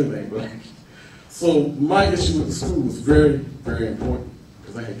libraries, read anything. So my issue with the school was very, very important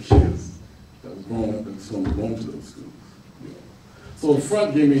because I had kids that was growing up in the school, going to those schools. So the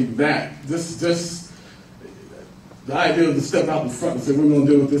front gave me that. Just the idea to step out in front and say we're going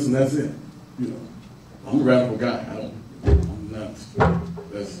to deal with this and that's it. I'm a radical guy. I'm not.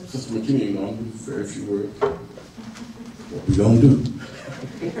 As Sister McKinney, I'm very few words. What we gonna do?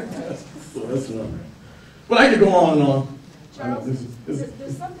 So that's one. But I could go on and on. Charles,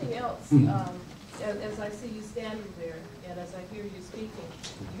 there's something else. As I see you standing there, and as I hear you speaking,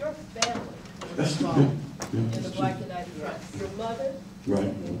 your family was involved in the Black United Press. Your mother,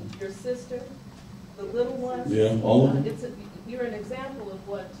 right. Your sister, the little ones. Yeah, all of them. You're an example of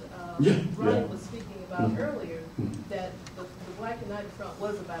what Yeah, Brian yeah. was speaking about earlier, that the Black United Front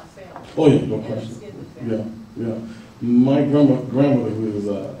was about family. Oh yeah, no And question. extended family. Yeah, yeah. My grandmother, who is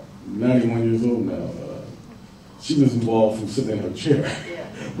 91 years old now, she was involved from sitting in her chair, Yeah.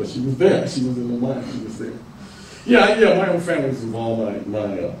 but she was there. She was in the line. She was there. Yeah. My own family was involved.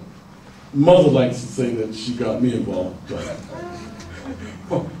 My mother likes to say that she got me involved.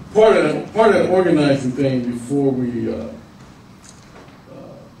 But part of that organizing thing before we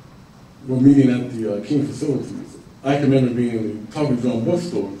were meeting at the King facilities, I can remember being in the Talking Drum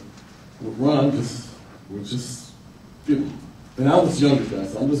bookstore with Ron. We're just, you know, and I was younger guy,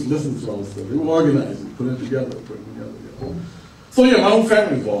 so I'm just listening to all this stuff. They were organizing, putting it together. So yeah, my own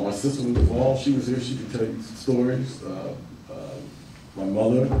family was involved. My sister was involved. She was here. She could tell you stories. My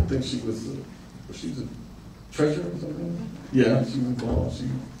mother, I think she was a treasurer or something. Yeah, she was involved. She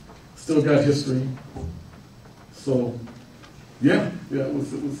still got history. So yeah, it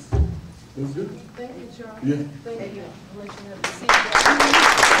was good. Thank you, Charles. Yeah. Thank you. I'll let you have the seat.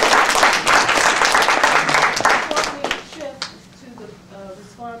 Before we shift to the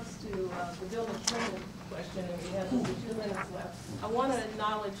response to the Dylan Truman question, and we have only 2 minutes left, I want to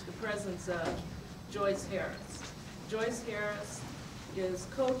acknowledge the presence of Joyce Harris. Joyce Harris is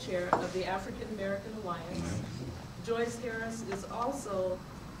co-chair of the African American Alliance. Joyce Harris is also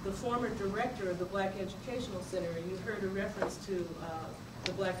the former director of the Black Educational Center, and you heard a reference to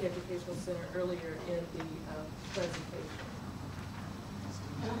the Black Educational Center earlier in the presentation.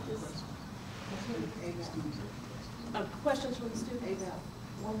 Questions from the students?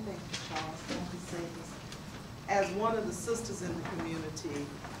 One thing, Charles, I want to say this. As one of the sisters in the community,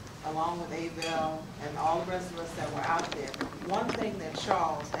 along with Abel and all the rest of us that were out there, one thing that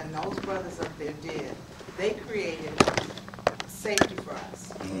Charles and those brothers up there did, they created safety for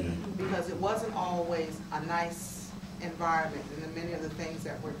us. Because it wasn't always a nice environment in many of the things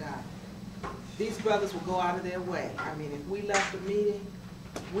that were done. These brothers would go out of their way. I mean, if we left a meeting,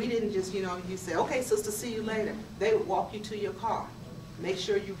 we didn't just, you say, okay, sister, see you later. They would walk you to your car, make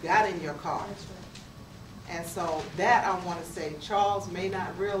sure you got in your car. And so that I want to say, Charles may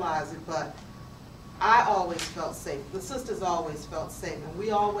not realize it, but I always felt safe. The sisters always felt safe, and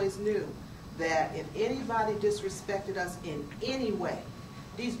we always knew that if anybody disrespected us in any way,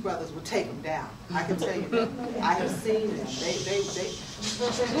 these brothers would take them down. I can tell you that. I have seen them.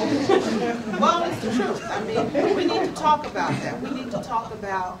 Well, it's the truth. I mean, we need to talk about that. We need to talk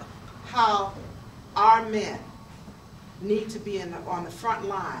about how our men need to be on the front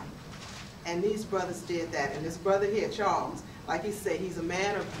line. And these brothers did that. And this brother here, Charles, like he said, he's a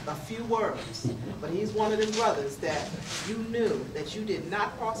man of a few words. But he's one of the brothers that you knew that you did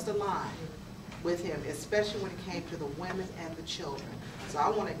not cross the line with him, especially when it came to the women and the children. So I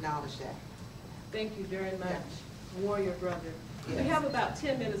want to acknowledge that. Thank you very much, warrior brother. Yes. We have about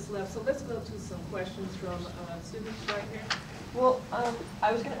 10 minutes left, so let's go to some questions from students right here. Well,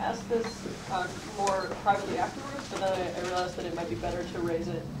 I was going to ask this more privately afterwards, but then I realized that it might be better to raise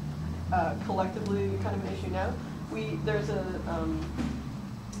it collectively, kind of an issue now. There's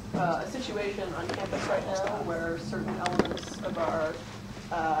a situation on campus right now where certain elements of our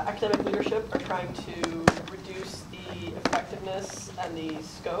academic leadership are trying to reduce the effectiveness and the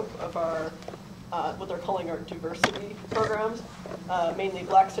scope of our what they're calling our diversity programs, mainly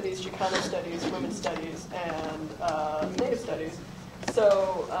Black Studies, Chicano Studies, Women's Studies, and Native Studies.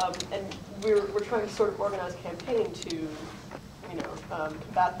 So, and we're trying to sort of organize a campaign to,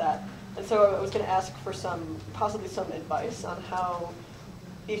 combat that. And so I was going to ask for possibly some advice on how,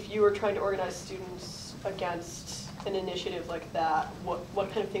 if you were trying to organize students against an initiative like that,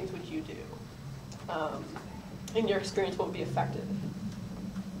 what kind of things would you do? In your experience, what would be effective?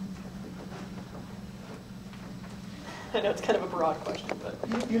 I know it's kind of a broad question, but...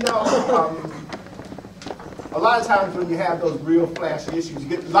 A lot of times when you have those real flashy issues, you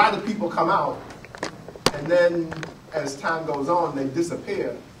get a lot of people come out, and then as time goes on, they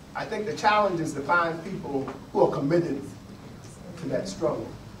disappear. I think the challenge is to find people who are committed to that struggle.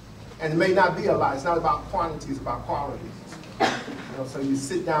 And it may not be a lot. It's not about quantity, it's about quality. So you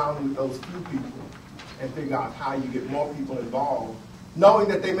sit down with those few people and figure out how you get more people involved, knowing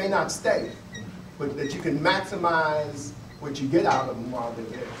that they may not stay, but that you can maximize what you get out of them while they're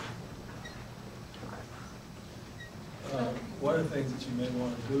there. One of the things that you may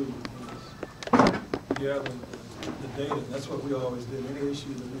want to do is gather the data. That's what we always did. Any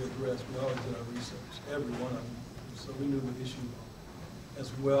issue that we addressed, we always did our research, every one of them. So we knew the issue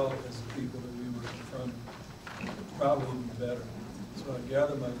as well as the people that we were confronting, probably even better. So I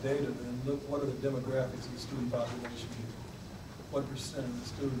gather my data and look what are the demographics of the student population here. What percent of the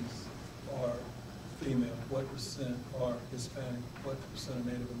students are female, what percent are Hispanic, what percent are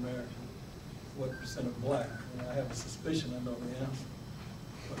Native American, what percent are black. And I have a suspicion I know the answer,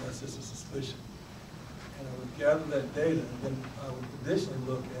 but that's just a suspicion. And I would gather that data, and then I would additionally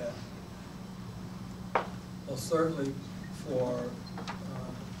look at, well, certainly for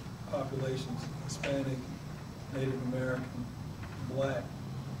populations, Hispanic, Native American, black,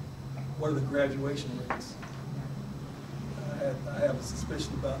 what are the graduation rates? I have a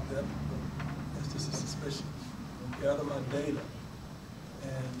suspicion about that, but it's just a suspicion. I'll gather my data,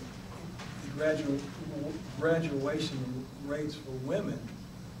 and the graduation rates for women,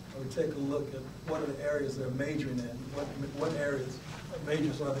 I would take a look at what are the areas they're majoring in, what areas of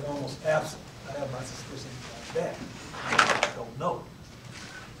majors are they almost absent. I have my suspicions about that. I don't know.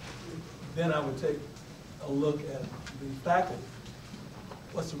 Then I would take a look at the faculty.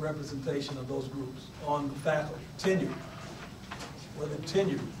 What's the representation of those groups on the faculty? Tenure. What are the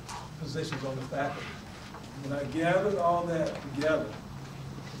tenured positions on the faculty? When I gathered all that together,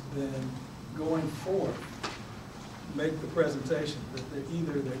 then going forward, make the presentation that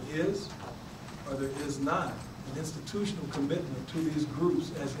either there is or there is not an institutional commitment to these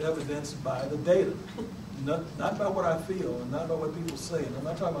groups as evidenced by the data. Not by what I feel and not by what people say. And I'm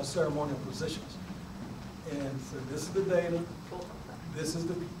not talking about ceremonial positions. And so this is the data. This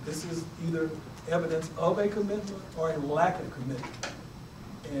is either evidence of a commitment or a lack of commitment.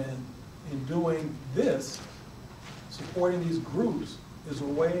 And in doing this, supporting these groups is a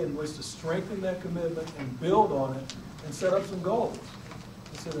way in which to strengthen that commitment and build on it and set up some goals.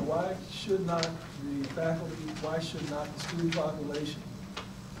 And so that why should not the faculty, why should not the student population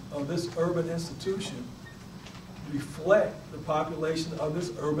of this urban institution reflect the population of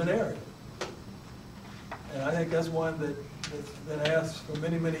this urban area? And I think that's one that's been asked for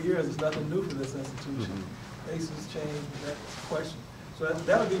many, many years. It's nothing new for this institution. Faces change, that question. So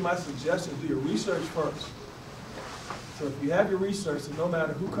that would be my suggestion. Do your research first. So if you have your research, then no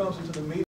matter who comes into the meeting,